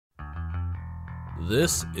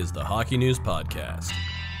This is the Hockey News Podcast.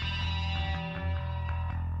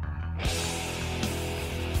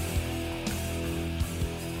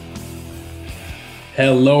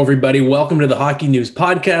 Hello, everybody. Welcome to the Hockey News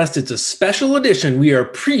Podcast. It's a special edition. We are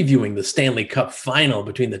previewing the Stanley Cup final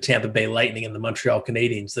between the Tampa Bay Lightning and the Montreal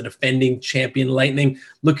Canadiens. The defending champion Lightning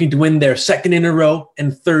looking to win their second in a row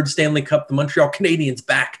and third Stanley Cup. The Montreal Canadiens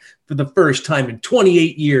back for the first time in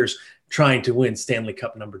 28 years trying to win Stanley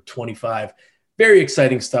Cup number 25. Very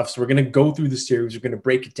exciting stuff. So we're going to go through the series. We're going to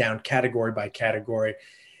break it down category by category.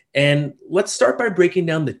 And let's start by breaking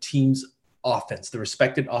down the team's offense, the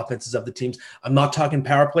respected offenses of the teams. I'm not talking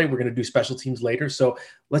power play. We're going to do special teams later. So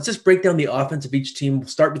let's just break down the offense of each team. We'll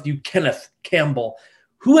start with you, Kenneth Campbell.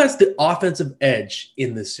 Who has the offensive edge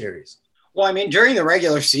in this series? Well, I mean, during the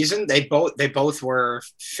regular season, they both were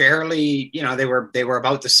fairly, they were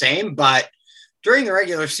about the same, but during the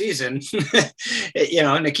regular season,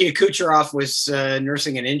 Nikita Kucherov was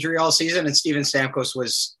nursing an injury all season, and Steven Stamkos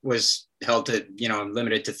was held to,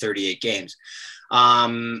 limited to 38 games. I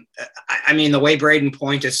mean, the way Braden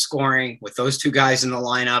Point is scoring with those two guys in the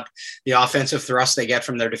lineup, the offensive thrust they get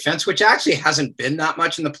from their defense, which actually hasn't been that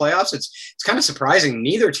much in the playoffs. It's kind of surprising.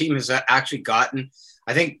 Neither team has actually gotten,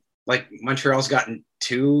 I think, like Montreal's gotten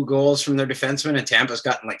 2 goals from their defensemen and Tampa's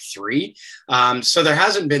gotten like 3. So there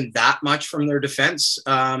hasn't been that much from their defense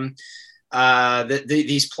these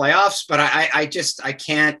playoffs, but I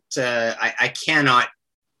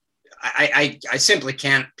simply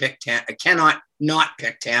can't pick I cannot not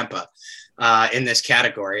pick Tampa in this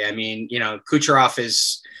category. I mean, Kucherov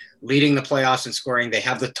is leading the playoffs in scoring. They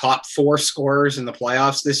have the top 4 scorers in the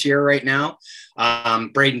playoffs this year right now.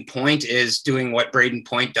 Braden Point is doing what Braden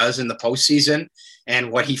Point does in the postseason,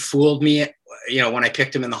 and what he fooled me, when I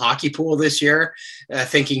picked him in the hockey pool this year,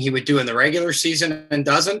 thinking he would do in the regular season and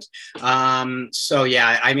doesn't. So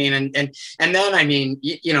yeah, I mean, and then, I mean,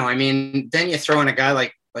 then you throw in a guy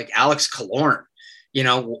like Alex Killorn,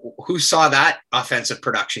 who saw that offensive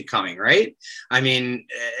production coming, right? I mean,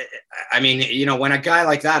 when a guy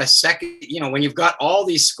like that, when you've got all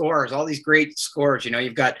these scorers, all these great scorers,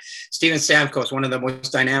 you've got Steven Stamkos, one of the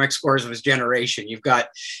most dynamic scorers of his generation. You've got,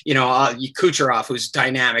 Kucherov, who's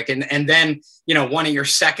dynamic. And then, one of your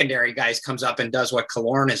secondary guys comes up and does what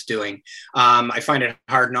Killorn is doing. I find it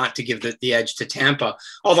hard not to give the edge to Tampa,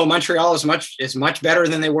 although Montreal is much better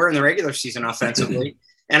than they were in the regular season offensively.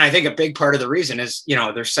 And I think a big part of the reason is,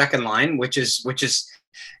 their second line, which is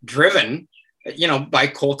driven, by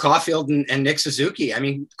Cole Caulfield and Nick Suzuki. I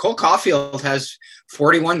mean, Cole Caulfield has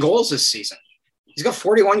 41 goals this season. He's got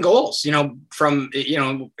 41 goals, from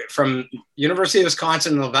University of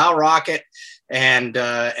Wisconsin, Laval Rocket, and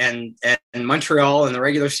Montreal in the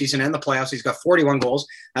regular season and the playoffs. He's got 41 goals.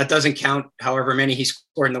 That doesn't count however many he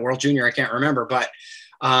scored in the World Junior. I can't remember, but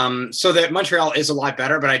so that Montreal is a lot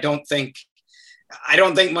better, but I don't think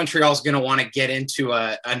Montreal is going to want to get into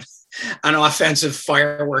an offensive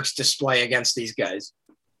fireworks display against these guys.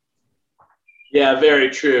 Yeah, very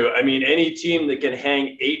true. I mean, any team that can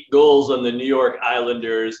hang 8 goals on the New York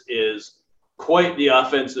Islanders is quite the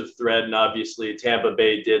offensive threat, and obviously Tampa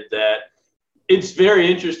Bay did that. It's very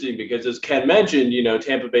interesting because, as Ken mentioned,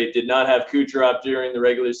 Tampa Bay did not have Kucherov during the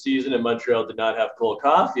regular season, and Montreal did not have Cole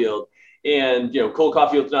Caulfield. And, Cole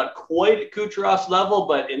Caulfield's not quite at Kucherov's level,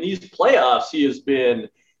 but in these playoffs, he has been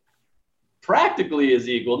practically his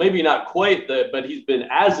equal. Maybe not quite, but he's been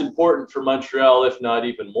as important for Montreal, if not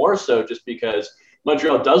even more so, just because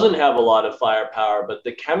Montreal doesn't have a lot of firepower. But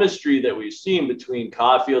the chemistry that we've seen between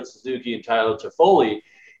Caulfield, Suzuki, and Tyler Toffoli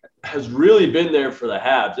has really been there for the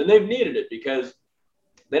Habs. And they've needed it because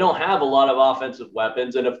they don't have a lot of offensive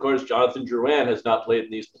weapons. And, of course, Jonathan Drouin has not played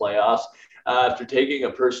in these playoffs after taking a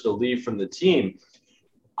personal leave from the team.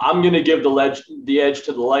 I'm going to give the edge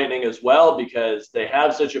to the Lightning as well because they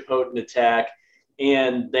have such a potent attack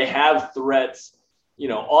and they have threats,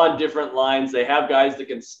 on different lines. They have guys that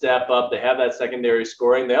can step up. They have that secondary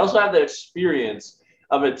scoring. They also have the experience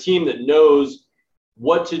of a team that knows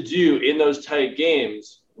what to do in those tight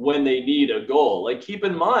games when they need a goal. Like, keep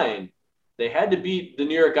in mind, they had to beat the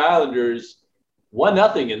New York Islanders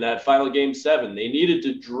 1-0 in that final game 7. They needed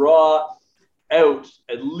to draw out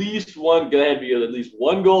at least one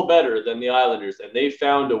goal better than the Islanders, and they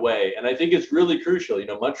found a way. And I think it's really crucial.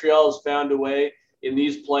 Montreal has found a way in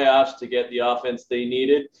these playoffs to get the offense they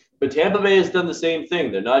needed, but Tampa Bay has done the same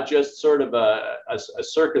thing. They're not just sort of a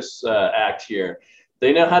circus act here.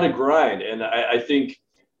 They know how to grind, and I think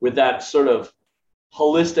with that sort of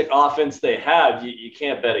holistic offense they have, you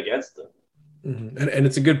can't bet against them. And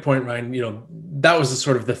it's a good point, Ryan. That was the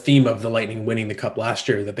sort of the theme of the Lightning winning the Cup last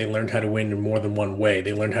year, that they learned how to win in more than one way.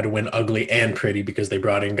 They learned how to win ugly and pretty because they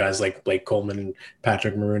brought in guys like Blake Coleman and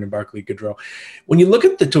Patrick Maroon and Barclay Goodrow. When you look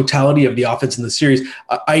at the totality of the offense in the series,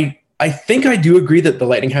 I think I do agree that the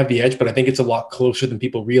Lightning have the edge, but I think it's a lot closer than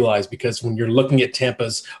people realize, because when you're looking at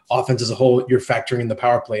Tampa's offense as a whole, you're factoring in the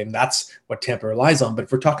power play, and that's what Tampa relies on. But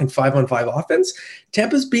if we're talking 5-on-5 offense,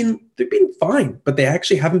 they've been fine, but they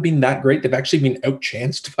actually haven't been that great. They've actually been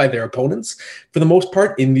outchanced by their opponents for the most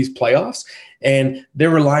part in these playoffs, and they're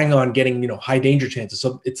relying on getting high danger chances.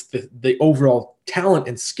 So it's the overall talent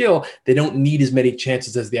and skill. They don't need as many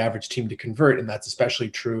chances as the average team to convert, and that's especially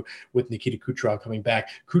true with Nikita Kucherov coming back.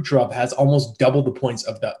 Kucherov has almost double the points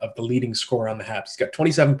of the leading scorer on the Habs. He's got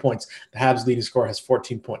 27 points. The Habs leading scorer has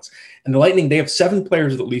 14 points. And the Lightning, they have 7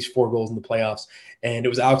 players with at least 4 goals in the playoffs. And it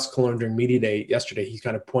was Alex Cologne during media day yesterday. He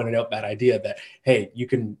kind of pointed out that idea that, hey, you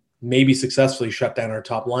can maybe successfully shut down our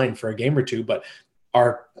top line for a game or two, but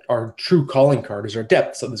our true calling card is our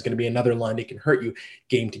depth. So there's going to be another line that can hurt you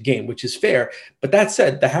game to game, which is fair. But that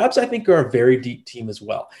said, the Habs, I think, are a very deep team as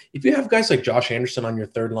well. If you have guys like Josh Anderson on your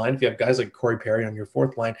third line, if you have guys like Corey Perry on your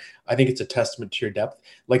fourth line, I think it's a testament to your depth.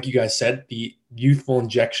 Like you guys said, the youthful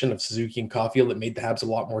injection of Suzuki and Caulfield that made the Habs a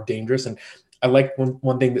lot more dangerous. And I like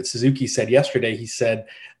one thing that Suzuki said yesterday. He said,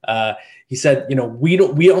 we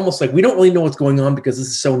don't really know what's going on because this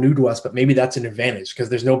is so new to us, but maybe that's an advantage because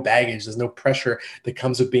there's no baggage, there's no pressure that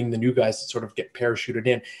comes with being the new guys that sort of get parachuted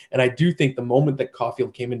in. And I do think the moment that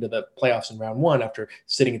Caulfield came into the playoffs in round 1 after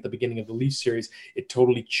sitting at the beginning of the Leafs series, it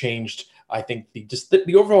totally changed, I think,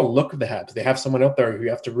 the overall look of the Habs. They have someone out there who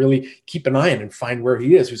you have to really keep an eye on and find where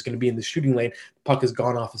he is, who's going to be in the shooting lane. The puck has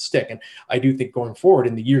gone off the stick. And I do think going forward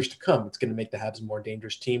in the years to come, it's going to make the Habs a more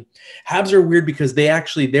dangerous team. Habs are weird because they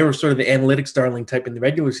were sort of the analytics darling type in the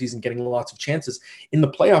regular season, getting lots of chances. In the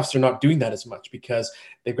playoffs, they're not doing that as much because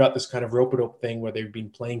they've got this kind of rope-a-dope thing where they've been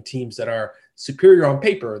playing teams that are superior on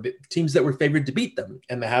paper, the teams that were favored to beat them,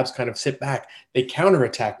 and the Habs kind of sit back. They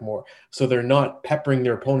counterattack more, so they're not peppering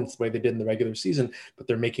their opponents the way they did in the regular season, but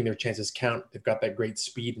they're making their chances count. They've got that great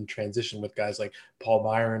speed and transition with guys like Paul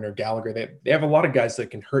Byron or Gallagher. They have a lot of guys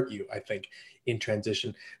that can hurt you, I think, in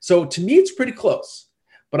transition. So to me, it's pretty close.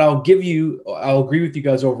 But I'll agree with you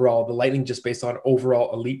guys overall. The Lightning, just based on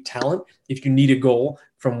overall elite talent, if you need a goal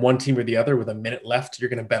from one team or the other with a minute left, you're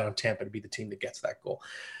going to bet on Tampa to be the team that gets that goal.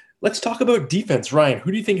 Let's talk about defense. Ryan,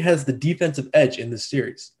 who do you think has the defensive edge in this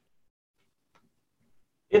series?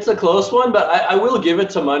 It's a close one, but I will give it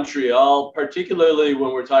to Montreal, particularly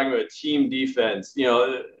when we're talking about team defense.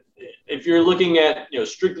 If you're looking at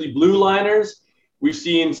strictly blue liners, we've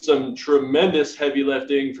seen some tremendous heavy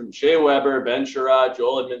lifting from Shea Weber, Ben Sherratt,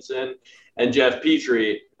 Joel Edmondson, and Jeff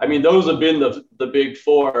Petrie. I mean, those have been the big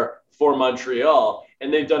four for Montreal,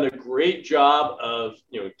 and they've done a great job of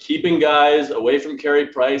keeping guys away from Carey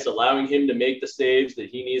Price, allowing him to make the saves that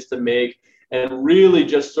he needs to make, and really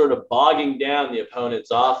just sort of bogging down the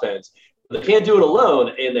opponent's offense. They can't do it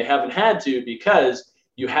alone, and they haven't had to because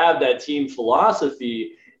you have that team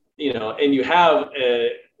philosophy, and you have a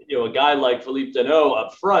guy like Philippe Deneau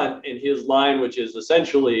up front in his line, which is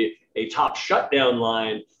essentially a top shutdown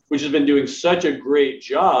line, which has been doing such a great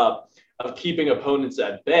job of keeping opponents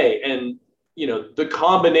at bay. And, the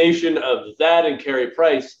combination of that and Carey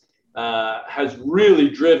Price has really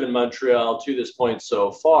driven Montreal to this point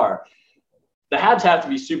so far. The Habs have to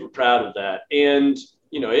be super proud of that. And,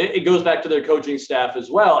 it goes back to their coaching staff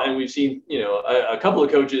as well. And we've seen, a couple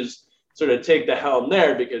of coaches sort of take the helm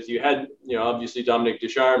there because you had, obviously Dominic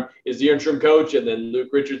Ducharme is the interim coach, and then Luke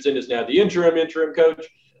Richardson is now the interim coach,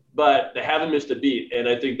 but they haven't missed a beat. And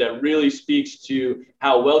I think that really speaks to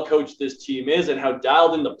how well coached this team is and how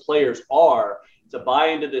dialed in the players are to buy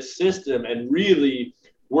into this system and really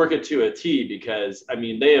work it to a T, because I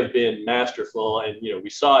mean, they have been masterful. And, we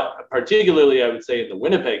saw it particularly, I would say, in the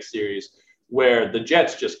Winnipeg series where the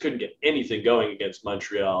Jets just couldn't get anything going against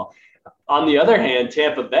Montreal. On the other hand,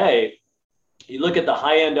 Tampa Bay, you look at the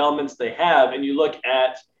high-end elements they have, and you look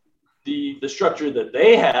at the structure that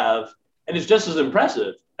they have, and it's just as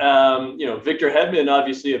impressive. Victor Hedman,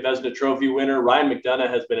 obviously a Vezina Trophy winner. Ryan McDonough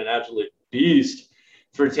has been an absolute beast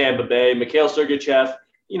for Tampa Bay. Mikhail Sergachev,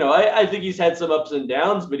 I think he's had some ups and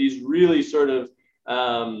downs, but he's really sort of,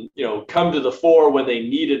 come to the fore when they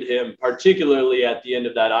needed him, particularly at the end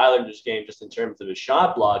of that Islanders game, just in terms of his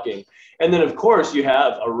shot blocking. And then, of course, you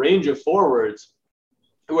have a range of forwards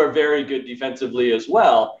who are very good defensively as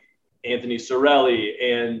well. Anthony Cirelli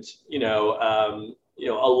and, a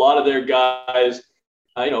lot of their guys,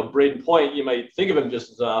 Braden Point, you might think of him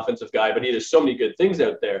just as an offensive guy, but he does so many good things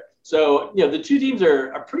out there. So, the two teams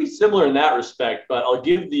are pretty similar in that respect, but I'll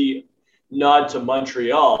give the nod to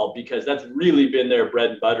Montreal because that's really been their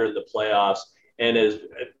bread and butter in the playoffs and has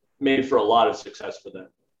made for a lot of success for them.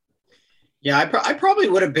 Yeah, I probably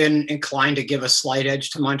would have been inclined to give a slight edge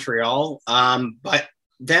to Montreal. But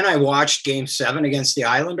then I watched Game 7 against the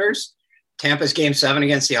Islanders, Tampa's Game 7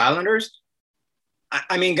 against the Islanders.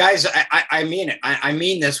 I mean, guys, I mean it. I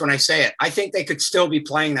mean this when I say it. I think they could still be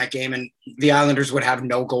playing that game and the Islanders would have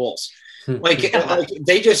no goals. Like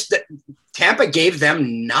Tampa gave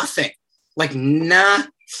them nothing, like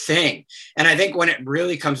nothing. And I think when it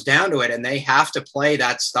really comes down to it and they have to play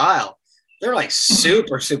that style, they're like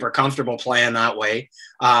super, super comfortable playing that way.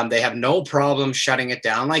 They have no problem shutting it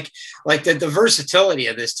down. Like the versatility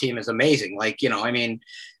of this team is amazing. Like, you know, I mean,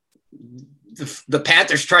 the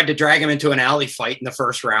Panthers tried to drag him into an alley fight in the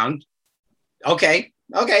first round. Okay,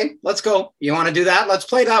 let's go. You want to do that? Let's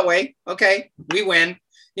play that way. Okay, we win.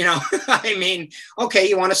 You know, I mean, okay,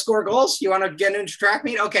 you want to score goals? You want to get into track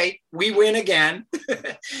meet? Okay, we win again.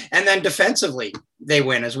 And then defensively, they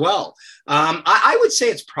win as well. I would say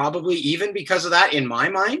it's probably even because of that in my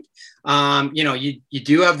mind. You know, you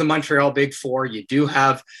do have the Montreal Big Four. You do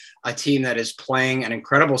have a team that is playing an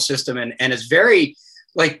incredible system and is very,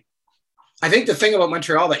 like, I think the thing about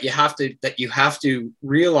Montreal that you have to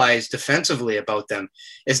realize defensively about them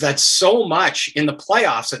is that so much in the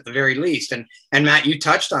playoffs at the very least, and Matt, you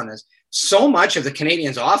touched on this, so much of the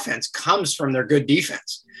Canadiens' offense comes from their good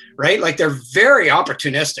defense, right? Like they're very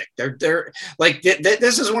opportunistic. They're like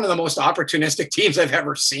this is one of the most opportunistic teams I've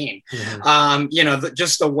ever seen. Mm-hmm. You know,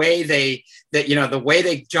 just the way the way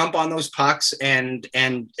they jump on those pucks and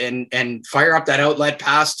fire up that outlet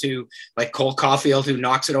pass to like Cole Caulfield, who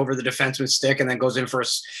knocks it over the defenseman's stick and then goes in for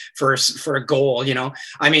a goal. You know,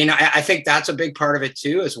 I mean, I think that's a big part of it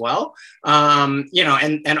too, as well. You know,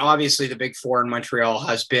 and obviously the Big Four in Montreal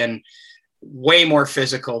has been way more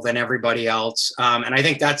physical than everybody else. And I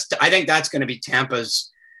think that's going to be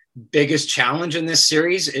Tampa's biggest challenge in this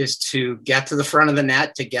series, is to get to the front of the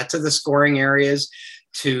net, to get to the scoring areas,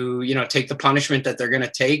 to, you know, take the punishment that they're going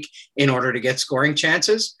to take in order to get scoring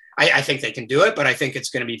chances. I think they can do it, but I think it's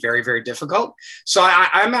going to be very, very difficult. So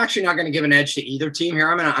I'm actually not going to give an edge to either team here.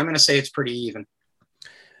 I'm going to say it's pretty even.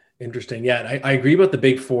 Interesting. Yeah, I agree about the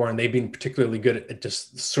Big Four, and they've been particularly good at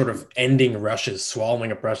just sort of ending rushes,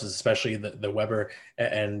 swallowing up rushes, especially the Weber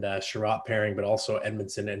and Sherratt pairing, but also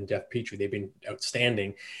Edmondson and Jeff Petrie. They've been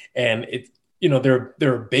outstanding, and you know,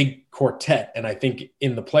 they're a big quartet, and I think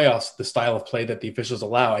in the playoffs, the style of play that the officials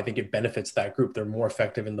allow, I think it benefits that group. They're more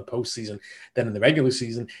effective in the postseason than in the regular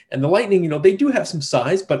season. And the Lightning, you know, they do have some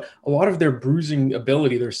size, but a lot of their bruising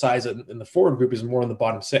ability, their size in the forward group is more in the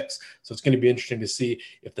bottom six. So it's going to be interesting to see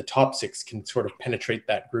if the top six can sort of penetrate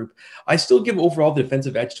that group. I still give overall the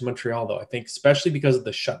defensive edge to Montreal, though. I think especially because of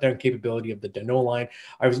the shutdown capability of the Danault line.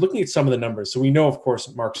 I was looking at some of the numbers. So we know, of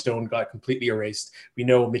course, Mark Stone got completely erased. We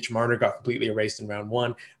know Mitch Marner got completely erased in round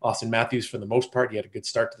one. Austin Matthews, for the most part, he had a good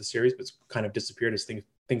start to the series, but it's kind of disappeared as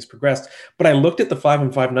things progressed. But I looked at the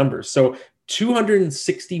 5-on-5 numbers. So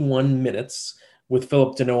 261 minutes with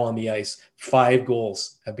Phillip Danault on the ice. 5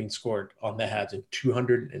 goals have been scored on the Habs in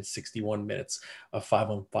 261 minutes of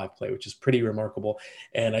 5-on-5 play, which is pretty remarkable.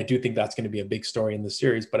 And I do think that's going to be a big story in the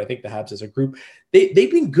series. But I think the Habs as a group,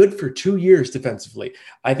 they've been good for 2 years defensively.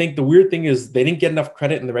 I think the weird thing is they didn't get enough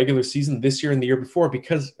credit in the regular season this year and the year before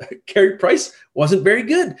because Carey Price wasn't very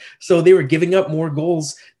good. So they were giving up more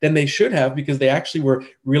goals than they should have because they actually were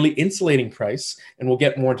really insulating Price. And we'll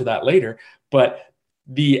get more into that later. But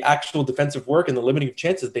the actual defensive work and the limiting of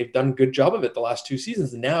chances, they've done a good job of it the last 2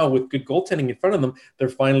 seasons. And now with good goaltending in front of them, they're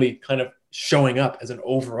finally kind of showing up as an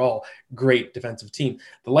overall great defensive team.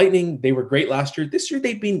 The Lightning, they were great last year. This year,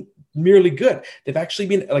 they've been merely good. They've actually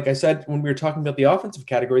been, like I said, when we were talking about the offensive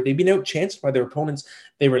category, they've been outchanced by their opponents.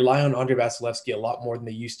 They rely on Andrei Vasilevsky a lot more than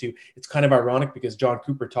they used to. It's kind of ironic because John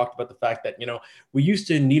Cooper talked about the fact that, you know, we used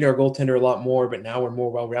to need our goaltender a lot more, but now we're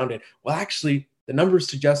more well-rounded. Well, actually, the numbers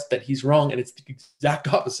suggest that he's wrong, and it's the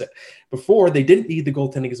exact opposite. Before, they didn't need the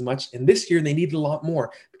goaltending as much, and this year they needed a lot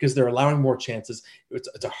more because they're allowing more chances.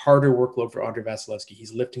 It's a harder workload for Andrei Vasilevsky.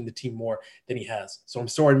 He's lifting the team more than he has. So I'm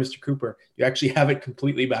sorry, Mr. Cooper. You actually have it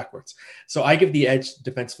completely backwards. So I give the edge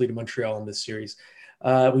defensively to Montreal in this series. We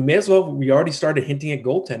already started hinting at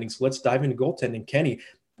goaltending, so let's dive into goaltending. Kenny,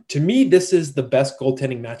 to me, this is the best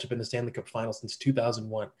goaltending matchup in the Stanley Cup Final since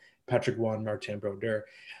 2001. Patrick Roy, Martin Brodeur.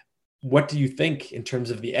 What do you think in terms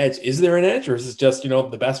of the edge? Is there an edge, or is it just, you know,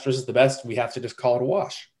 the best versus the best? We have to just call it a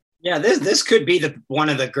wash. Yeah, this could be one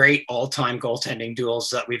of the great all-time goaltending duels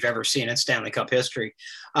that we've ever seen in Stanley Cup history.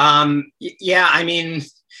 Yeah, I mean,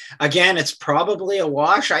 again, it's probably a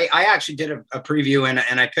wash. I actually did a preview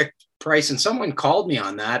and I picked Price, and someone called me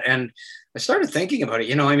on that, and I started thinking about it.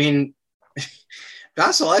 You know, I mean,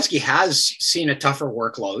 Vasilevsky has seen a tougher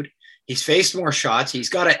workload. He's faced more shots. He's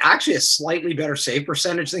got actually a slightly better save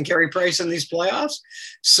percentage than Carey Price in these playoffs.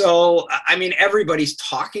 So, I mean, everybody's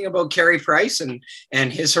talking about Carey Price and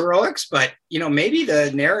his heroics, but, maybe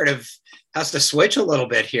the narrative has to switch a little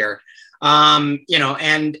bit here. If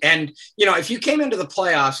you came into the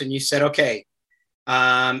playoffs and you said, okay,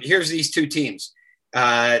 here's these two teams,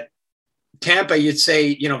 Tampa, you'd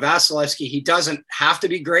say, Vasilevsky, he doesn't have to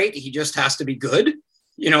be great. He just has to be good,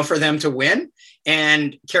 for them to win.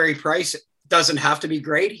 And Carey Price doesn't have to be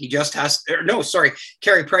great. He just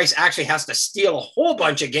Carey Price actually has to steal a whole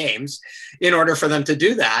bunch of games in order for them to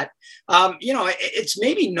do that. It's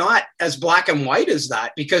maybe not as black and white as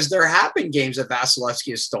that, because there have been games that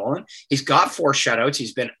Vasilevsky has stolen. He's got 4 shutouts.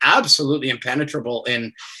 He's been absolutely impenetrable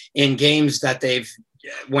in games that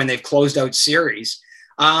when they've closed out series.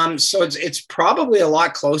 So it's probably a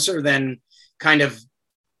lot closer than kind of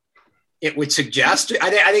it would suggest.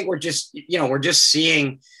 I think we're just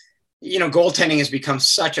seeing, goaltending has become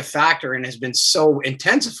such a factor and has been so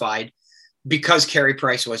intensified because Carey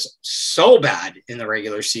Price was so bad in the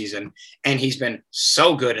regular season and he's been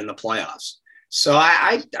so good in the playoffs. So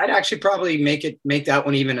I'd actually probably make that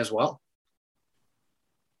one even as well.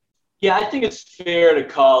 Yeah, I think it's fair to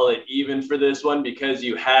call it even for this one because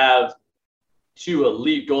you have 2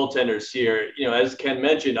 elite goaltenders here. As Ken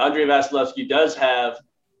mentioned, Andrei Vasilevsky does have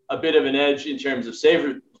a bit of an edge in terms of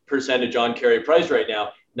save percentage on Carey Price right now.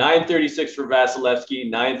 936 for Vasilevsky,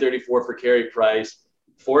 934 for Carey Price,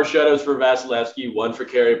 4 shutouts for Vasilevsky, 1 for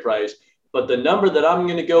Carey Price. But the number that I'm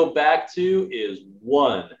going to go back to is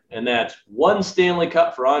 1, and that's 1 Stanley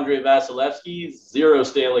Cup for Andrei Vasilevsky, 0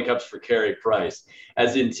 Stanley Cups for Carey Price.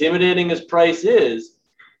 As intimidating as Price is,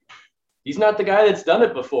 he's not the guy that's done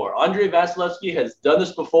it before. Andrei Vasilevsky has done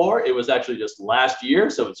this before. It was actually just last year,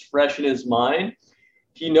 so it's fresh in his mind.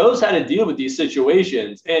 He knows how to deal with these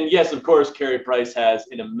situations. And yes, of course, Carey Price has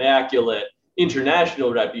an immaculate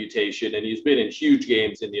international reputation, and he's been in huge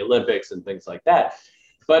games in the Olympics and things like that.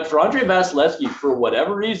 But for Andrei Vasilevsky, for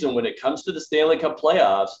whatever reason, when it comes to the Stanley Cup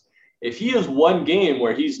playoffs, if he has one game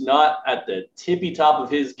where he's not at the tippy top of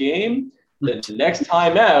his game, then next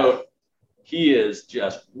time out, he is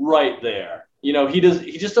just right there. He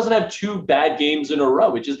just doesn't have 2 bad games in a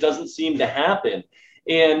row. It just doesn't seem to happen.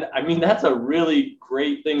 And I mean, that's a really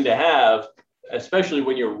great thing to have, especially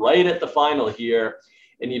when you're right at the final here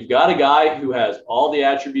and you've got a guy who has all the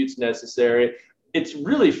attributes necessary. It's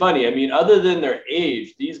really funny. I mean, other than their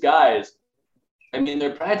age, these guys, I mean,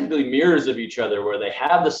 they're practically mirrors of each other where they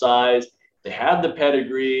have the size, they have the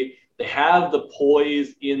pedigree, they have the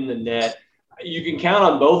poise in the net. You can count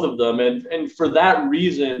on both of them. And for that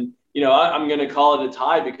reason, I'm going to call it a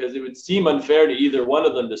tie because it would seem unfair to either one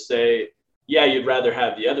of them to say, yeah, you'd rather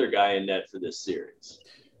have the other guy in net for this series.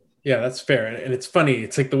 Yeah, that's fair. And it's funny.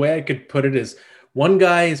 It's like the way I could put it is one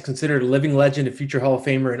guy is considered a living legend, a future Hall of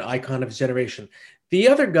Famer, an icon of his generation. The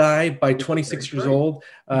other guy, by 26 years old,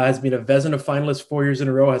 has been a Vezina finalist 4 years in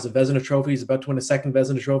a row, has a Vezina trophy, he's about to win a second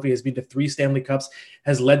Vezina trophy, has been to 3 Stanley Cups,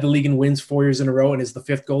 has led the league in wins 4 years in a row, and is the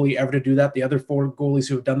 5th goalie ever to do that. The other 4 goalies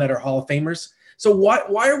who have done that are Hall of Famers. So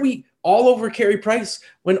why are we all over Carey Price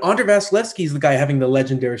when Andrei Vasilevsky is the guy having the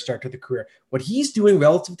legendary start to the career? What he's doing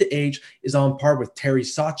relative to age is on par with Terry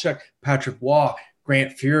Sawchuk, Patrick Waugh,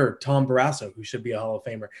 Grant Fuhrer, Tom Barrasso, who should be a Hall of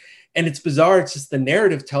Famer. And it's bizarre. It's just the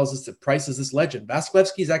narrative tells us that Price is this legend.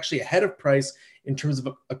 Vasilevsky is actually ahead of Price in terms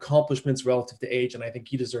of accomplishments relative to age, and I think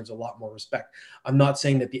he deserves a lot more respect. I'm not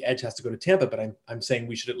saying that the edge has to go to Tampa, but I'm saying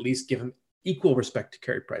we should at least give him equal respect to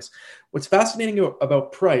Carey Price. What's fascinating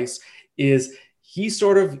about Price is he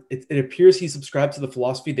it appears he subscribes to the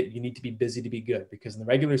philosophy that you need to be busy to be good, because in the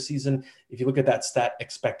regular season, if you look at that stat,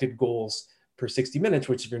 expected goals per 60 minutes,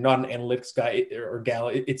 which if you're not an analytics guy or gal,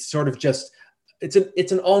 it's sort of just,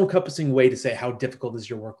 it's an all-encompassing way to say how difficult is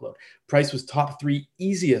your workload. Price was top 3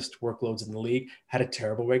 easiest workloads in the league, had a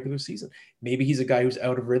terrible regular season. Maybe he's a guy who's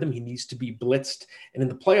out of rhythm. He needs to be blitzed. And in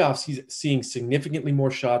the playoffs, he's seeing significantly more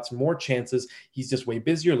shots, more chances. He's just way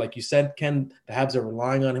busier. Like you said, Ken, the Habs are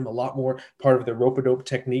relying on him a lot more. Part of their rope-a-dope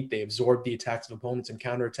technique, they absorb the attacks of opponents and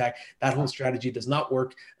counterattack. That whole strategy does not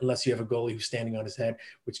work unless you have a goalie who's standing on his head,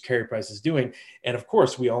 which Carey Price is doing. And of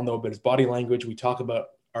course, we all know about his body language. We talk about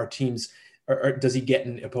our teams, or does he get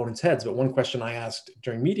in opponents' heads? But one question I asked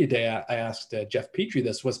during media day, I asked Jeff Petrie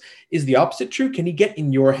this was, is the opposite true? Can he get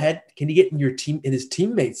in your head? Can he get in your team, in his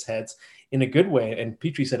teammates' heads in a good way? And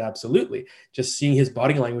Petrie said, absolutely. Just seeing his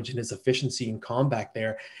body language and his efficiency in combat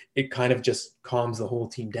there, it kind of just calms the whole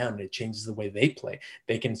team down and it changes the way they play.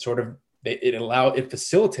 They can sort of it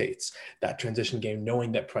facilitates that transition game,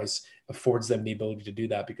 knowing that Price affords them the ability to do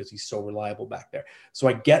that because he's so reliable back there. So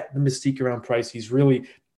I get the mystique around Price. He's really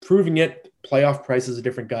proving it. Playoff Price is a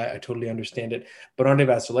different guy. I totally understand it. But Andrei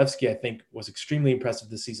Vasilevsky, I think, was extremely impressive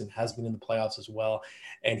this season, has been in the playoffs as well.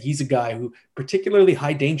 And he's a guy who particularly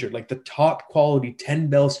high danger, like the top quality 10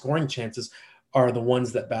 bell scoring chances are the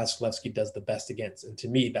ones that Vasilevsky does the best against. And to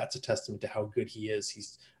me, that's a testament to how good he is.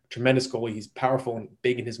 He's a tremendous goalie. He's powerful and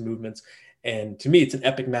big in his movements. And to me, it's an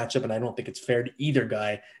epic matchup, and I don't think it's fair to either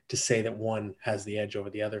guy to say that one has the edge over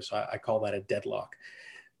the other. So I call that a deadlock.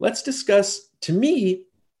 Let's discuss, to me,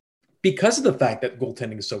 because of the fact that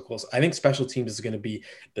goaltending is so close, I think special teams is going to be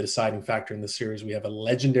the deciding factor in the series. We have a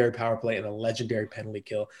legendary power play and a legendary penalty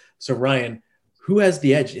kill. So Ryan, who has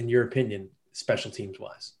the edge in your opinion, special teams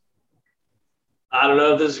wise? I don't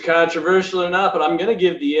know if this is controversial or not, but I'm going to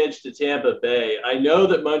give the edge to Tampa Bay. I know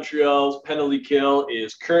that Montreal's penalty kill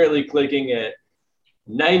is currently clicking at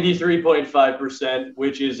 93.5%,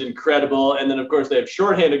 which is incredible. And then, of course, they have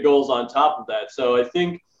shorthanded goals on top of that. So I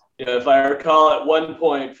think, if I recall, at one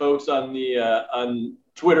point, folks on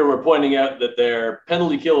Twitter were pointing out that their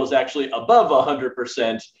penalty kill was actually above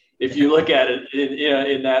 100%, if you look at it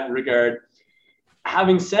in that regard.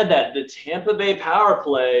 Having said that, the Tampa Bay power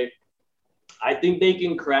play, I think they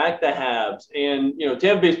can crack the Habs. And,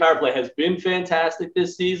 Tampa Bay's power play has been fantastic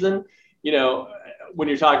this season. When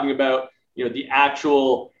you're talking about, the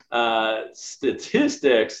actual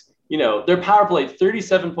statistics, their power play,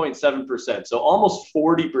 37.7%, so almost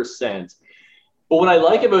 40%. But what I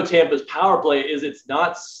like about Tampa's power play is it's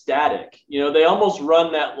not static. They almost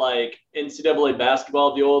run that like NCAA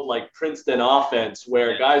basketball, the old like Princeton offense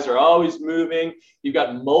where guys are always moving. You've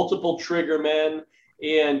got multiple trigger men.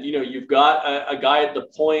 And, you've got a guy at the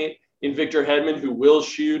point in Victor Hedman who will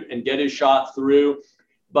shoot and get his shot through.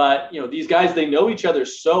 But, these guys, they know each other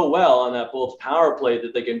so well on that Bolts power play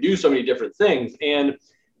that they can do so many different things. And,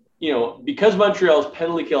 because Montreal's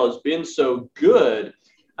penalty kill has been so good,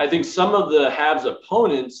 I think some of the Habs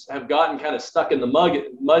opponents have gotten kind of stuck in the mud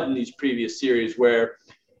in these previous series where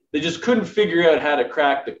they just couldn't figure out how to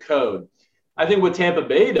crack the code. I think what Tampa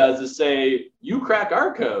Bay does is say, you crack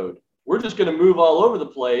our code. We're just going to move all over the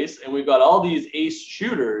place, and we've got all these ace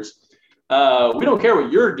shooters. We don't care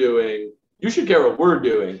what you're doing. You should care what we're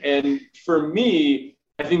doing. And for me,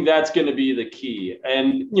 I think that's going to be the key.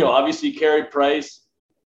 And, obviously, Carey Price,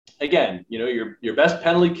 again, your best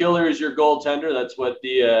penalty killer is your goaltender. That's what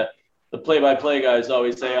the play-by-play guys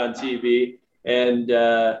always say on TV. And,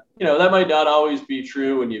 that might not always be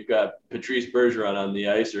true when you've got Patrice Bergeron on the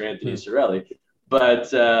ice or Anthony Cirelli.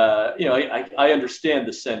 But, I understand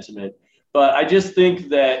the sentiment. But I just think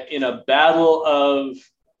that in a battle of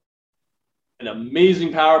an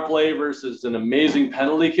amazing power play versus an amazing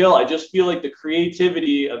penalty kill, I just feel like the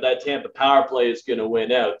creativity of that Tampa power play is going to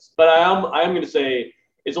win out. But I'm going to say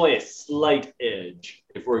it's only a slight edge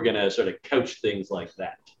if we're going to sort of couch things like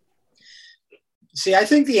that. See, I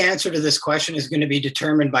think the answer to this question is going to be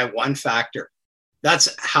determined by one factor.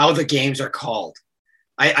 That's how the games are called.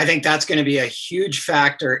 I think that's going to be a huge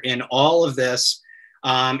factor in all of this.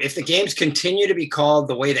 If the games continue to be called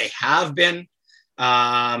the way they have been,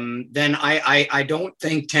 then I don't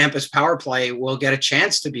think Tampa's power play will get a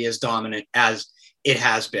chance to be as dominant as it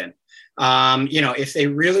has been. If they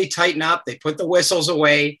really tighten up, they put the whistles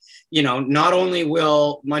away, not only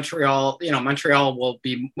will Montreal will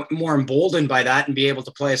be more emboldened by that and be able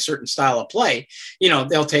to play a certain style of play,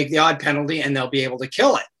 they'll take the odd penalty and they'll be able to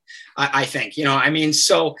kill it. I think,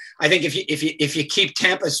 so I think if you keep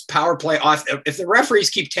Tampa's power play off, if the referees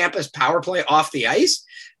keep Tampa's power play off the ice,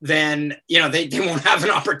 then, they won't have an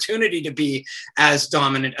opportunity to be as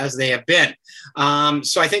dominant as they have been.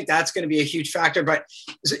 So I think that's going to be a huge factor. But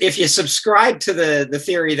if you subscribe to the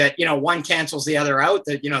theory that, one cancels the other out,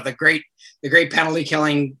 that, the great penalty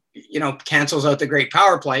killing, cancels out the great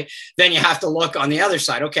power play, then you have to look on the other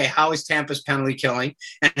side. Okay, how is Tampa's penalty killing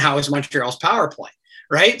and how is Montreal's power play?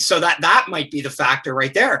 Right. So that might be the factor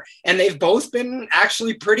right there. And they've both been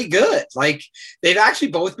actually pretty good. Like they've actually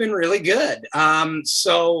both been really good.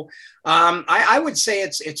 So I would say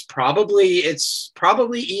it's probably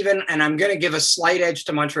even, and I'm going to give a slight edge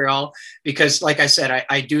to Montreal because like I said,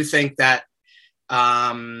 I do think that,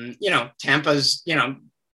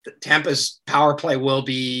 Tampa's power play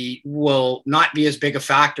will not be as big a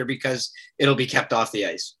factor because it'll be kept off the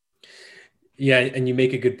ice. Yeah, and you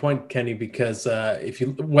make a good point, Kenny, because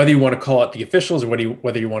whether you want to call it the officials or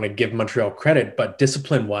whether you want to give Montreal credit, but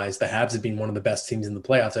discipline-wise, the Habs have been one of the best teams in the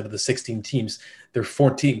playoffs. Out of the 16 teams, they're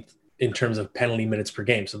 14th in terms of penalty minutes per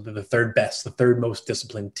game. So they're the third best, the third most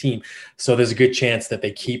disciplined team. So there's a good chance that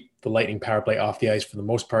they keep the Lightning power play off the ice for the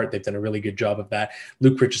most part. They've done a really good job of that.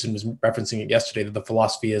 Luke Richardson was referencing it yesterday that the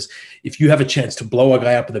philosophy is if you have a chance to blow a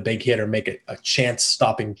guy up with a big hit or make a chance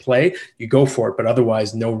stopping play, you go for it. But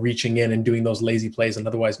otherwise, no reaching in and doing those lazy plays. And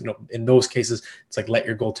otherwise, in those cases, it's like let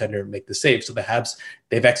your goaltender make the save. So the Habs,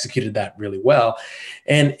 they've executed that really well.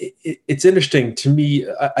 And it's interesting to me.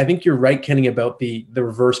 I think you're right, Kenny, about the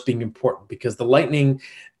reverse being important because the Lightning,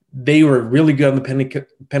 they were really good on the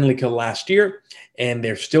penalty kill last year, and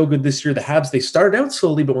they're still good this year. The Habs, they started out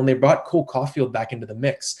slowly, but when they brought Cole Caulfield back into the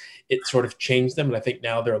mix, it sort of changed them, and I think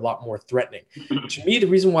now they're a lot more threatening. To me, the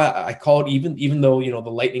reason why I call it even though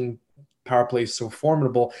the Lightning power play is so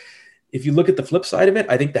formidable, if you look at the flip side of it,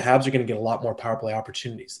 I think the Habs are going to get a lot more power play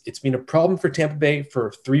opportunities. It's been a problem for Tampa Bay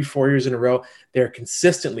for 3-4 years in a row. They're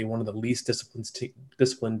consistently one of the least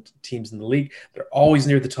disciplined teams in the league. They're always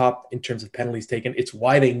near the top in terms of penalties taken. It's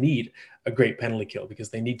why they need a great penalty kill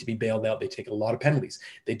because they need to be bailed out. They take a lot of penalties.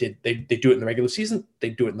 They do it in the regular season.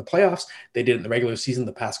 They do it in the playoffs. They did it in the regular season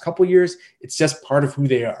the past couple of years. It's just part of who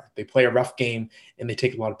they are. They play a rough game and they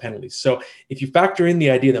take a lot of penalties. So if you factor in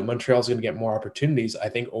the idea that Montreal is going to get more opportunities, I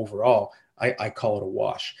think overall I call it a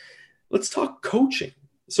wash. Let's talk coaching.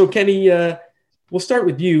 So Kenny, we'll start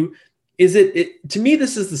with you. To me,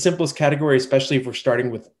 this is the simplest category, especially if we're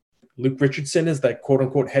starting with Luke Richardson as that quote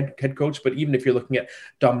unquote head coach. But even if you're looking at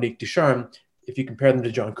Dominique Ducharme, if you compare them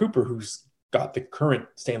to John Cooper, who's got the current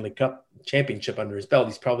Stanley Cup championship under his belt,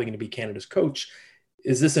 he's probably going to be Canada's coach.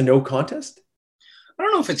 Is this a no contest? I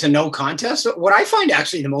don't know if it's a no contest. What I find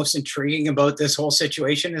actually the most intriguing about this whole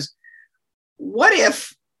situation is what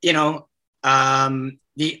if,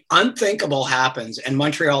 the unthinkable happens and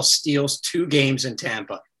Montreal steals 2 games in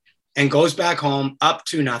Tampa and goes back home up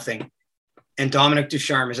 2-0 and Dominic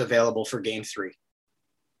Ducharme is available for game 3.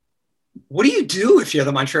 What do you do if you're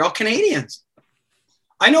the Montreal Canadiens?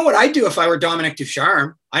 I know what I'd do if I were Dominic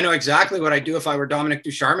Ducharme. I know exactly what I'd do if I were Dominic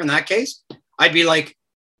Ducharme in that case. I'd be like,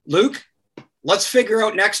 Luke, let's figure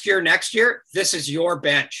out next year. This is your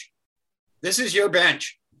bench. This is your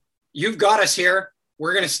bench. You've got us here.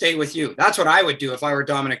 We're going to stay with you. That's what I would do if I were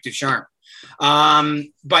Dominic Ducharme.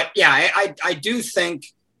 But yeah, I do think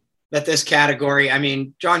that this category, I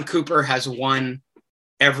mean, John Cooper has won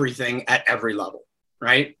everything at every level,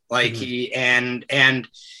 right? Like I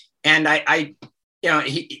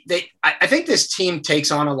think this team takes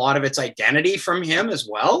on a lot of its identity from him as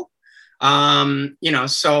well.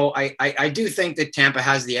 So I do think that Tampa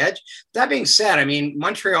has the edge. That being said, I mean,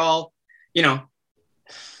 Montreal,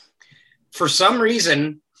 for some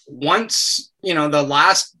reason, once, the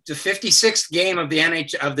 56th game of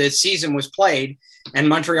the season was played and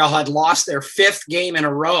Montreal had lost their 5th game in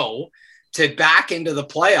a row to back into the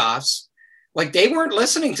playoffs, like they weren't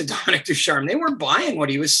listening to Dominic Ducharme. They weren't buying what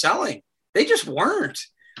he was selling. They just weren't.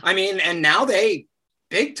 I mean, and now they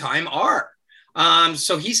big time are.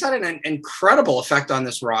 So he's had an incredible effect on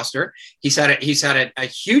this roster. He's had a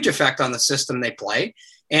huge effect on the system they play,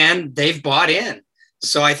 and they've bought in.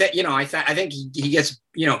 So I think, I think he gets,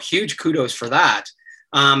 huge kudos for that.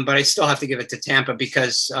 But I still have to give it to Tampa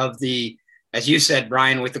because of as you said,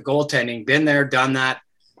 Brian, with the goaltending, been there, done that,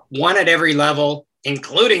 won at every level,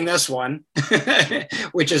 including this one,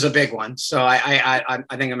 which is a big one. So I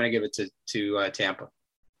think I'm going to give it to Tampa.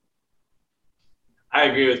 I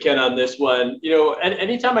agree with Ken on this one. And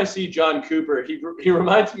anytime I see John Cooper, he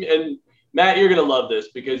reminds me, and Matt, you're going to love this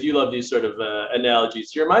because you love these sort of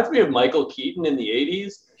analogies. He reminds me of Michael Keaton in the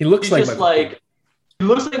 80s. He looks like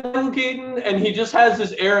Michael Keaton, and he just has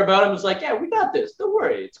this air about him. It's like, yeah, we got this. Don't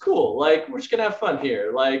worry. It's cool. Like, we're just going to have fun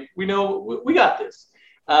here. Like, we know we got this.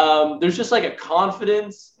 There's just like a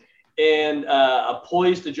confidence and a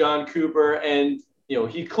poise to John Cooper. And,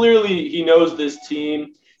 he knows this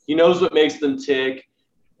team. He knows what makes them tick.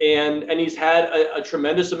 And he's had a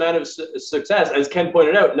tremendous amount of success, as Ken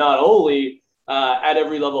pointed out, not only at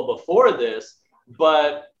every level before this,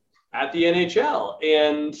 but at the NHL.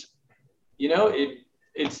 And,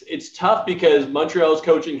 it's tough because Montreal's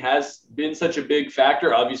coaching has been such a big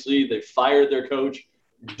factor. Obviously, they fired their coach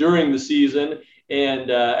during the season. And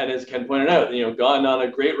as Ken pointed out, gone on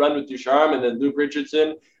a great run with Ducharme and then Luke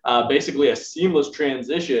Richardson, basically a seamless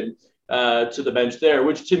transition to the bench there,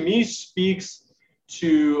 which to me speaks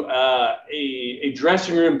to a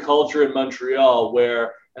dressing room culture in Montreal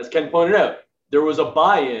where, as Ken pointed out, there was a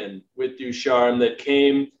buy-in with Ducharme that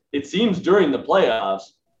came, it seems, during the playoffs,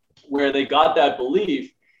 where they got that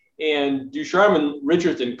belief. And Ducharme and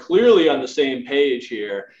Richardson clearly on the same page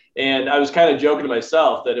here. And I was kind of joking to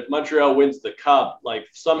myself that if Montreal wins the cup, like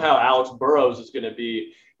somehow Alex Burrows is going to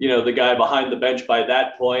be, the guy behind the bench by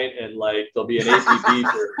that point, and like there'll be an ATP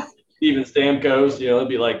Steven Stamkos, he'll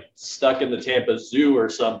be like stuck in the Tampa Zoo or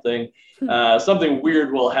something. Something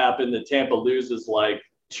weird will happen that Tampa loses like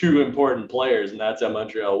 2 important players, and that's how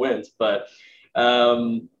Montreal wins. But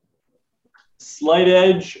slight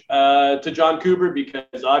edge to John Cooper,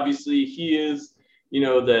 because obviously he is,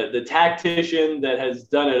 the tactician that has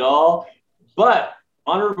done it all. But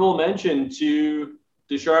honorable mention to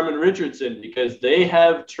Ducharme and Richardson, because they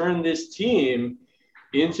have turned this team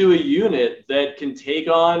into a unit that can take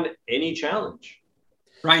on any challenge.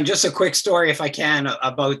 Ryan, just a quick story, if I can,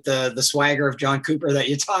 about the swagger of John Cooper that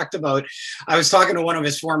you talked about. I was talking to one of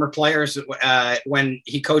his former players when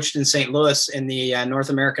he coached in St. Louis in the North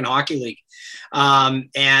American Hockey League.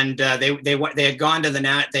 They had gone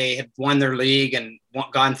to they had won their league and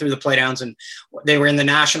gone through the playdowns, and they were in the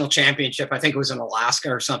national championship. I think it was in Alaska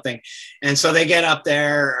or something. And so they get up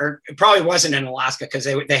there, or it probably wasn't in Alaska, because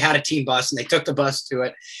they had a team bus and they took the bus to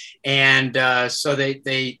it. And so they're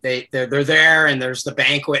there, and there's the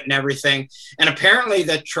banquet and everything. And apparently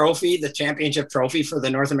the championship trophy for the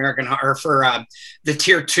North American, or for the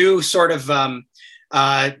tier 2 sort of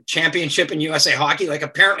championship in USA Hockey, like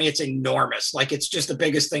apparently it's enormous. Like it's just the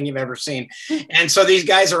biggest thing you've ever seen. And so these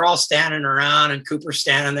guys are all standing around, and Cooper's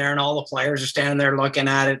standing there, and all the players are standing there looking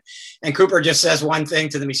at it. And Cooper just says one thing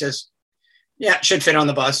to them. He says, "Yeah, it should fit on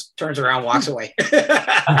the bus," turns around, walks away.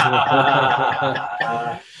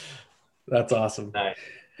 That's awesome. Nice.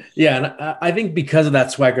 Yeah, and I think because of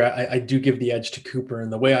that swagger, I do give the edge to Cooper.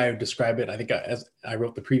 And the way I would describe it, I think as I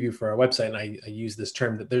wrote the preview for our website, and I use this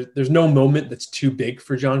term, that there's no moment that's too big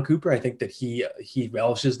for John Cooper. I think that he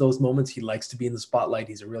relishes those moments. He likes to be in the spotlight.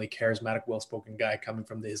 He's a really charismatic, well-spoken guy coming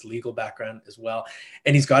from his legal background as well.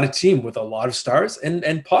 And he's got a team with a lot of stars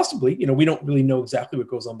and possibly, we don't really know exactly what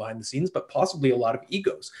goes on behind the scenes, but possibly a lot of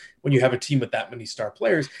egos when you have a team with that many star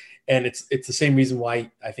players. And it's the same reason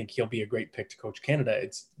why I think he'll be a great pick to coach Canada.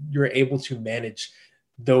 You're able to manage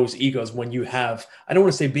those egos when you have, I don't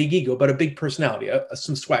want to say big ego, but a big personality,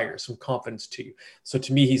 some swagger, some confidence to you. So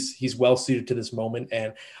to me, he's well suited to this moment.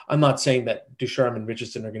 And I'm not saying that Ducharme and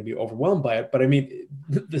Richardson are going to be overwhelmed by it, but I mean,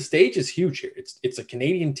 the stage is huge here. It's a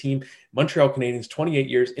Canadian team, Montreal Canadiens, 28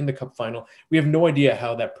 years in the Cup final. We have no idea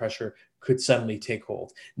how that pressure could suddenly take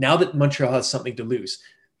hold. Now that Montreal has something to lose,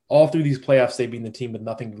 all through these playoffs, they've been the team with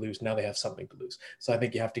nothing to lose. Now they have something to lose. So I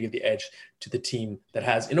think you have to give the edge to the team that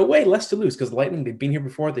has, in a way, less to lose, because the Lightning, they've been here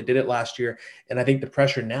before. They did it last year. And I think the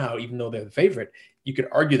pressure now, even though they're the favorite, you could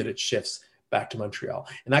argue that it shifts back to Montreal.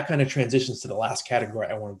 And that kind of transitions to the last category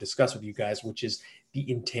I want to discuss with you guys, which is the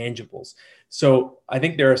intangibles. So I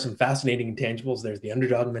think there are some fascinating intangibles. There's the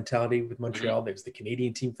underdog mentality with Montreal. There's the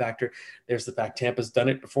Canadian team factor. There's the fact Tampa's done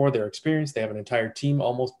it before. They're experienced. They have an entire team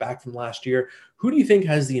almost back from last year. Who do you think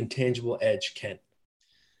has the intangible edge, Ken?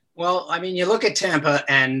 Well, I mean, you look at Tampa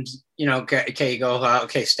and, you go,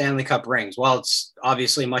 Stanley Cup rings. Well, it's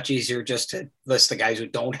obviously much easier just to list the guys who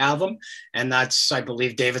don't have them. And that's, I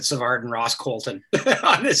believe, David Savard and Ross Colton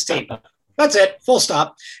on this team. That's it, full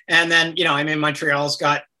stop. And then, Montreal's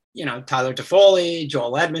got, Tyler Toffoli,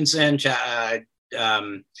 Joel Edmondson,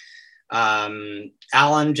 Allen,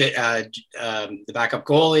 the backup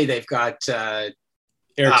goalie. They've got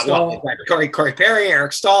Eric Stahl. Corey Perry,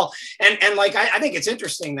 Eric Stahl. And I think it's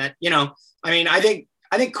interesting that,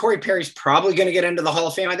 I think Corey Perry's probably going to get into the Hall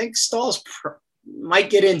of Fame. I think Stahl's might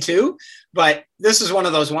get in too, but this is one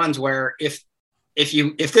of those ones where if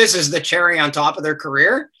this is the cherry on top of their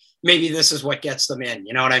career, maybe this is what gets them in.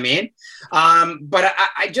 You know what I mean? But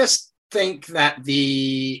I just think that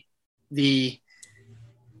the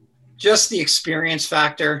experience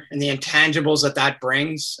factor and the intangibles that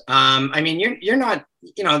brings. You're not,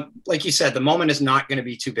 like you said, the moment is not going to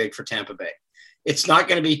be too big for Tampa Bay. It's not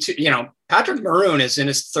going to be too, Patrick Maroon is in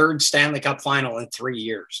his 3rd Stanley Cup final in 3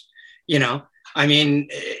 years. It's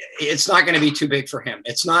not going to be too big for him.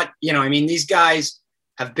 It's not, these guys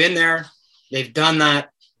have been there. They've done that.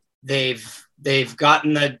 They've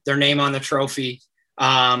gotten their name on the trophy.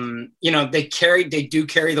 They do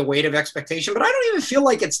carry the weight of expectation, but I don't even feel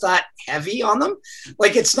like it's that heavy on them.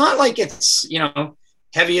 Like, it's not like it's,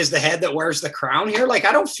 heavy as the head that wears the crown here. Like,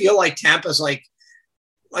 I don't feel like Tampa's like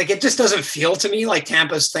it just doesn't feel to me like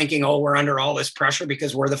Tampa's thinking, oh, we're under all this pressure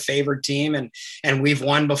because we're the favored team and we've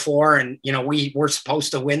won before. And, we're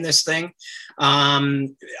supposed to win this thing.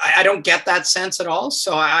 I don't get that sense at all.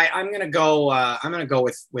 So I'm going to go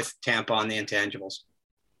with Tampa on the intangibles.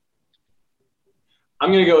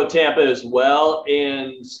 I'm going to go with Tampa as well.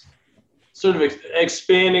 And sort of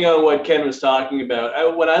expanding on what Ken was talking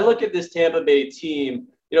about, when I look at this Tampa Bay team,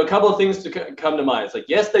 a couple of things to come to mind. It's like,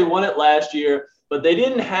 yes, they won it last year, but they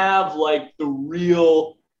didn't have like the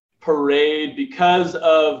real parade because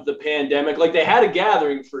of the pandemic. Like, they had a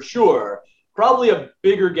gathering for sure, probably a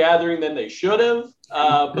bigger gathering than they should have,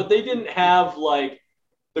 but they didn't have like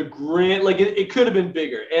the grand, like it could have been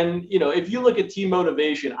bigger. And, you know, if you look at team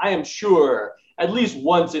motivation, I am sure at least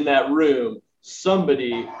once in that room,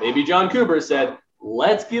 somebody, maybe John Cooper, said,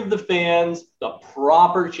 let's give the fans the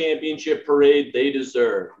proper championship parade they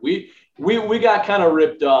deserve. We got kind of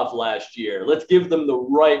ripped off last year. Let's give them the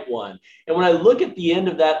right one. And when I look at the end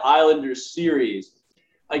of that Islanders series,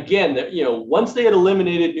 again, you know, once they had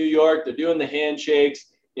eliminated New York, they're doing the handshakes,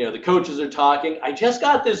 you know, the coaches are talking. I just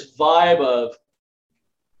got this vibe of,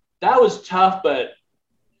 that was tough, but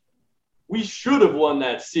we should have won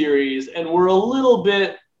that series, and we're a little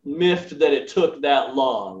bit miffed that it took that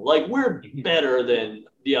long. Like, we're better than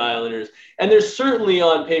the Islanders, and they're certainly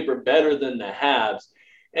on paper better than the Habs.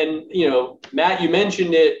 And, you know, Matt, you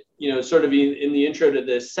mentioned it, you know, sort of in the intro to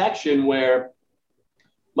this section, where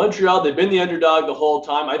Montreal, they've been the underdog the whole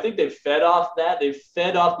time. I think they've fed off that. They've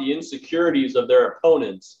fed off the insecurities of their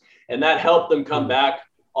opponents, and that helped them come back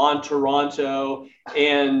on Toronto,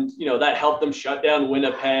 and, you know, that helped them shut down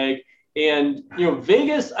Winnipeg. And, you know,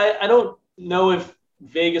 Vegas, I don't know if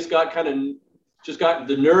Vegas got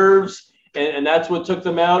the nerves, and that's what took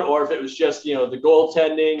them out, or if it was just, you know, the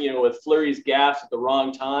goaltending, you know, with Fleury's gaffes at the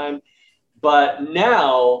wrong time. But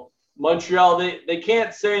now Montreal, they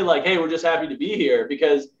can't say like, hey, we're just happy to be here,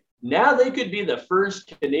 because now they could be the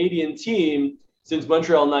first Canadian team since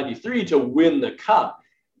Montreal 93 to win the cup.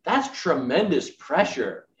 That's tremendous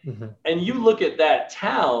pressure. Mm-hmm. And you look at that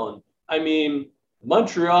town, I mean,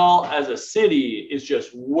 Montreal as a city is just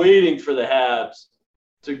waiting for the Habs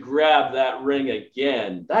to grab that ring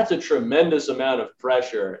again. That's a tremendous amount of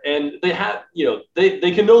pressure. And they have, you know,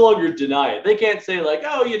 they can no longer deny it. They can't say like,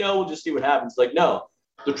 oh, you know, we'll just see what happens. Like, no,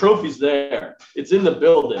 the trophy's there. It's in the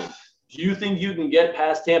building. Do you think you can get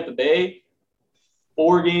past Tampa Bay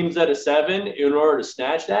 4 games out of 7 in order to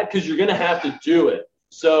snatch that? Because you're going to have to do it.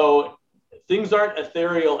 So things aren't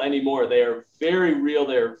ethereal anymore. They are very real.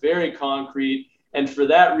 They are very concrete. And for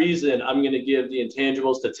that reason, I'm going to give the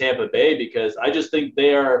intangibles to Tampa Bay, because I just think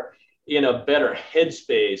they are in a better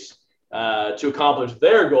headspace to accomplish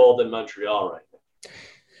their goal than Montreal right now.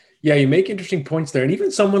 Yeah, you make interesting points there. And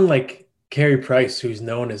even someone like Carey Price, who's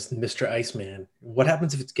known as Mr. Iceman, what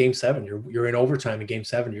happens if it's game 7? You're in overtime in game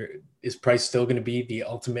 7. Is Price still going to be the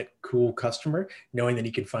ultimate cool customer, knowing that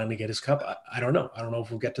he can finally get his cup? I don't know. I don't know if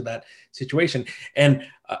we'll get to that situation. And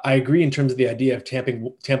I agree in terms of the idea of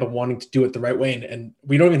Tampa wanting to do it the right way. And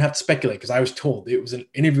we don't even have to speculate, because I was told, it was an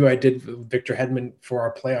interview I did with Victor Hedman for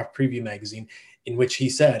our playoff preview magazine, in which he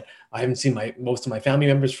said, I haven't seen most of my family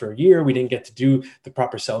members for a year. We didn't get to do the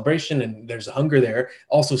proper celebration, and there's a hunger there.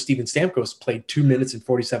 Also, Steven Stamkos played 2 minutes and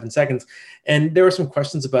 47 seconds. And there were some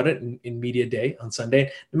questions about it in media day on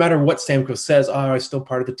Sunday. No matter what Stamkos says, oh, I was still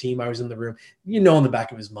part of the team, I was in the room, you know, in the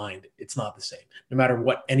back of his mind, it's not the same. No matter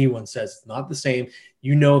what anyone says, it's not the same.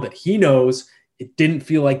 You know that he knows it didn't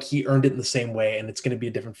feel like he earned it in the same way, and it's going to be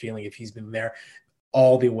a different feeling if he's been there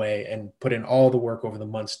all the way and put in all the work over the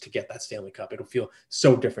months to get that Stanley Cup. It'll feel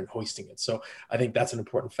so different hoisting it. So I think that's an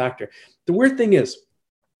important factor. The weird thing is,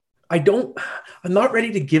 I'm not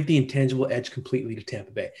ready to give the intangible edge completely to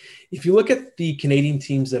Tampa Bay. If you look at the Canadian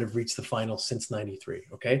teams that have reached the final since 93,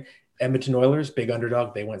 okay? Edmonton Oilers, big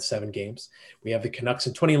underdog, they went 7 games. We have the Canucks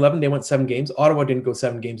in 2011, they went 7 games. Ottawa didn't go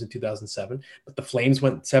 7 games in 2007, but the Flames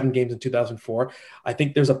went 7 games in 2004. I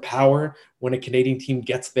think there's a power when a Canadian team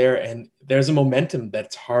gets there, and there's a momentum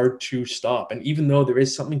that's hard to stop. And even though there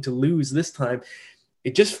is something to lose this time,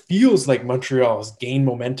 it just feels like Montreal has gained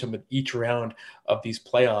momentum with each round of these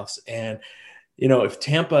playoffs. And, you know, if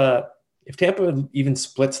Tampa even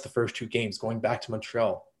splits the first 2 games, going back to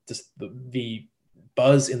Montreal, just the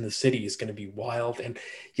buzz in the city is going to be wild. And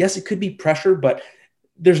yes, it could be pressure, but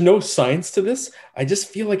there's no science to this. I just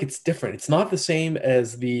feel like it's different. It's not the same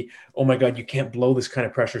as the, oh my God, you can't blow this kind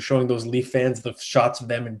of pressure, showing those Leaf fans the shots of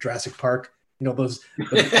them in Jurassic Park, you know, all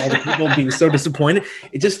the people being so disappointed.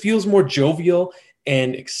 It just feels more jovial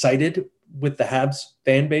and excited with the Habs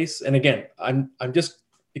fan base. And again, I'm just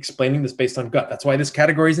explaining this based on gut. That's why this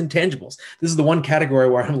category is intangibles. This is the one category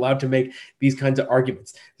where I'm allowed to make these kinds of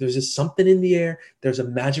arguments. There's just something in the air. There's a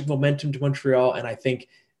magic momentum to Montreal. And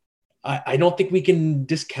I don't think we can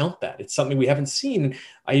discount that. It's something we haven't seen.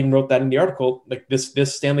 I even wrote that in the article. Like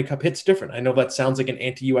this Stanley Cup hits different. I know that sounds like an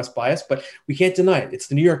anti-US bias, but we can't deny it. It's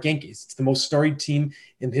the New York Yankees. It's the most storied team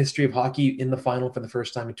in the history of hockey in the final for the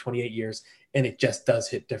first time in 28 years. And it just does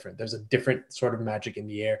hit different. There's a different sort of magic in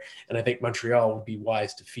the air. And I think Montreal would be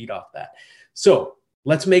wise to feed off that. So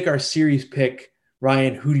let's make our series pick.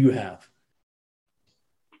 Ryan, who do you have?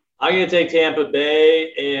 I'm going to take Tampa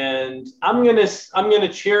Bay, and I'm going to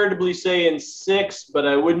charitably say in 6, but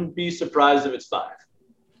I wouldn't be surprised if it's 5.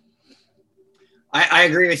 I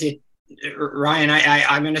agree with you, Ryan.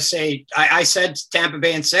 I'm going to say I said Tampa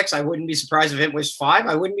Bay in 6. I wouldn't be surprised if it was 5.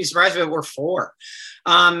 I wouldn't be surprised if it were 4.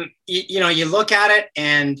 You look at it,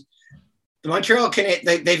 and the Montreal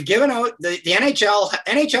Canadiens, they've given out the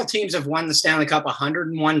NHL teams have won the Stanley Cup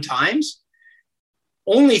 101 times.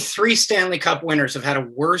 Only 3 Stanley Cup winners have had a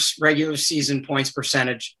worse regular season points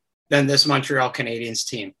percentage than this Montreal Canadiens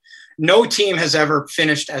team. No team has ever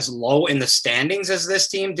finished as low in the standings as this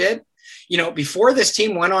team did. Before this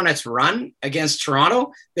team went on its run against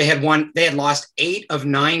Toronto, they had lost 8 of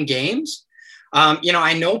 9 games.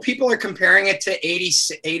 I know people are comparing it to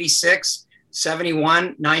 86,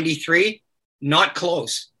 71, 93. Not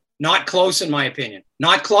close. Not close, in my opinion.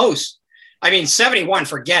 Not close. 71,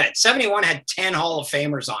 forget it. 71 had 10 Hall of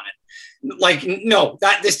Famers on it.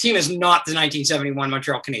 This team is not the 1971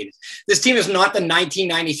 Montreal Canadiens. This team is not the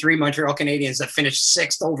 1993 Montreal Canadiens that finished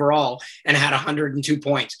 6th overall and had 102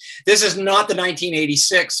 points. This is not the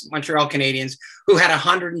 1986 Montreal Canadiens who had a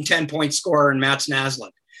 110-point scorer in Mats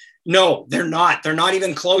Naslund. No, they're not. They're not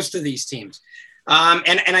even close to these teams.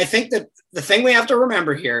 And I think that the thing we have to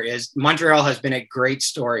remember here is Montreal has been a great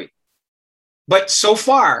story. But so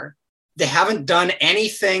far, they haven't done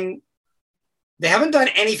anything. They haven't done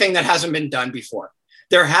anything that hasn't been done before.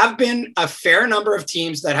 There have been a fair number of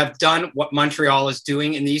teams that have done what Montreal is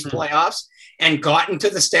doing in these playoffs and gotten to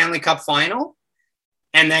the Stanley Cup final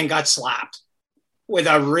and then got slapped with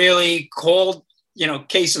a really cold,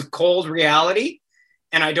 case of cold reality.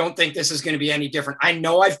 And I don't think this is going to be any different. I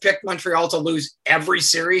know I've picked Montreal to lose every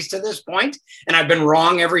series to this point, and I've been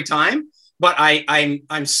wrong every time. But I've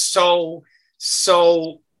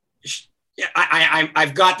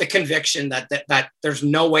got the conviction that there's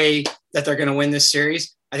no way that they're going to win this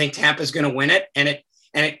series. I think Tampa's going to win it, and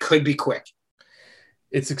it could be quick.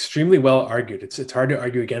 It's extremely well argued. It's hard to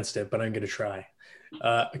argue against it, but I'm going to try.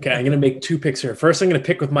 Okay, I'm going to make 2 picks here. First, I'm going to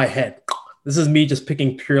pick with my head. This is me just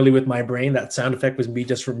picking purely with my brain. That sound effect was me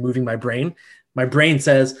just removing my brain. My brain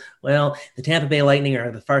says, well, the Tampa Bay Lightning are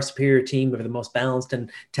the far superior team. They're the most balanced and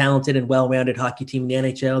talented and well-rounded hockey team in the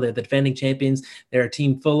NHL. They're the defending champions. They're a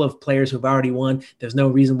team full of players who've already won. There's no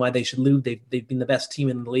reason why they should lose. They've been the best team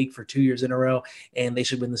in the league for 2 years in a row, and they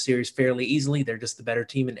should win the series fairly easily. They're just the better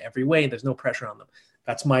team in every way. There's no pressure on them.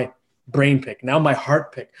 That's my brain pick. Now my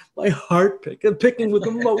heart pick. I'm picking with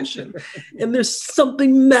emotion. And there's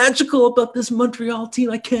something magical about this Montreal team.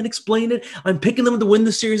 I can't explain it. I'm picking them to win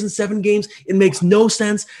the series in 7 games. It makes no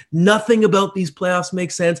sense. Nothing about these playoffs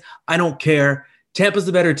makes sense. I don't care. Tampa's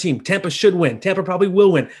the better team. Tampa should win. Tampa probably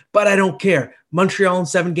will win, but I don't care. Montreal in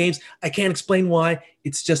 7 games. I can't explain why.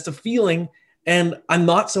 It's just a feeling. And I'm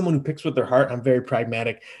not someone who picks with their heart. I'm very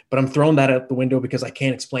pragmatic, but I'm throwing that out the window because I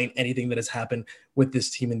can't explain anything that has happened with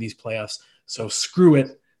this team in these playoffs. So screw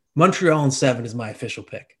it. Montreal in 7 is my official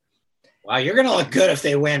pick. Wow, you're going to look good if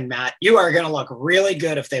they win, Matt. You are going to look really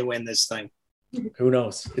good if they win this thing. Who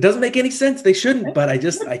knows? It doesn't make any sense. They shouldn't, but I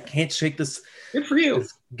can't shake this. Good for you.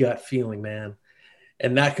 This gut feeling, man.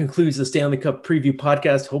 And that concludes the Stanley Cup preview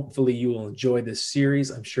podcast. Hopefully you will enjoy this series.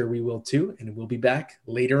 I'm sure we will too. And we'll be back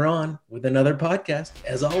later on with another podcast,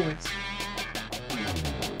 as always.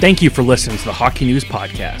 Thank you for listening to the Hockey News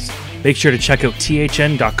Podcast. Make sure to check out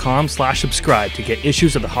thn.com/subscribe to get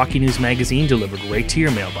issues of the Hockey News magazine delivered right to your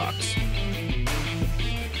mailbox.